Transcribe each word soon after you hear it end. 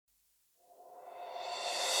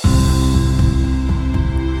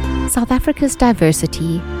South Africa's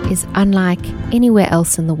diversity is unlike anywhere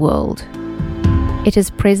else in the world. It is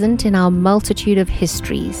present in our multitude of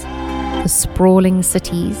histories, the sprawling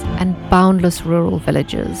cities and boundless rural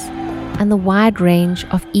villages, and the wide range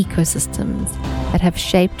of ecosystems that have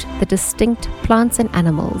shaped the distinct plants and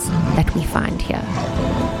animals that we find here.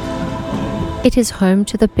 It is home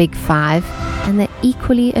to the Big Five and the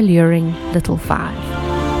equally alluring Little Five.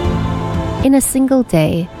 In a single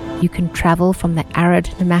day, you can travel from the arid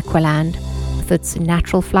Namaqualand with its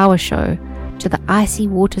natural flower show to the icy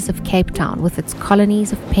waters of Cape Town with its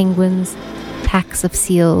colonies of penguins, packs of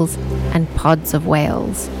seals, and pods of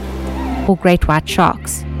whales, or great white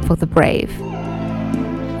sharks for the brave.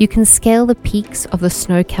 You can scale the peaks of the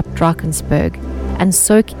snow-capped Drakensberg and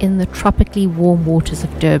soak in the tropically warm waters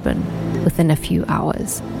of Durban within a few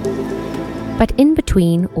hours. But in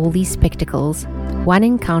between all these spectacles, one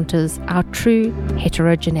encounters our true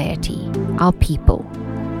heterogeneity, our people.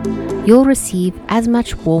 You'll receive as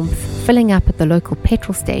much warmth filling up at the local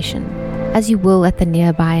petrol station as you will at the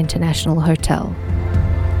nearby international hotel.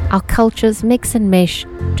 Our cultures mix and mesh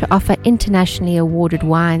to offer internationally awarded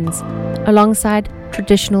wines alongside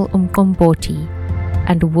traditional umqombothi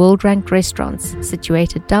and world-ranked restaurants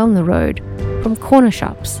situated down the road from corner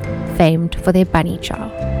shops famed for their bunny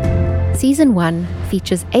chow. Season 1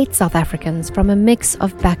 features 8 South Africans from a mix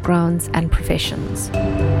of backgrounds and professions.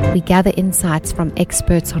 We gather insights from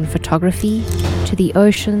experts on photography to the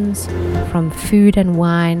oceans, from food and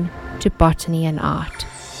wine to botany and art.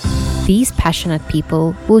 These passionate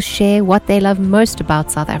people will share what they love most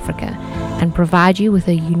about South Africa and provide you with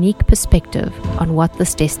a unique perspective on what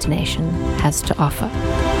this destination has to offer.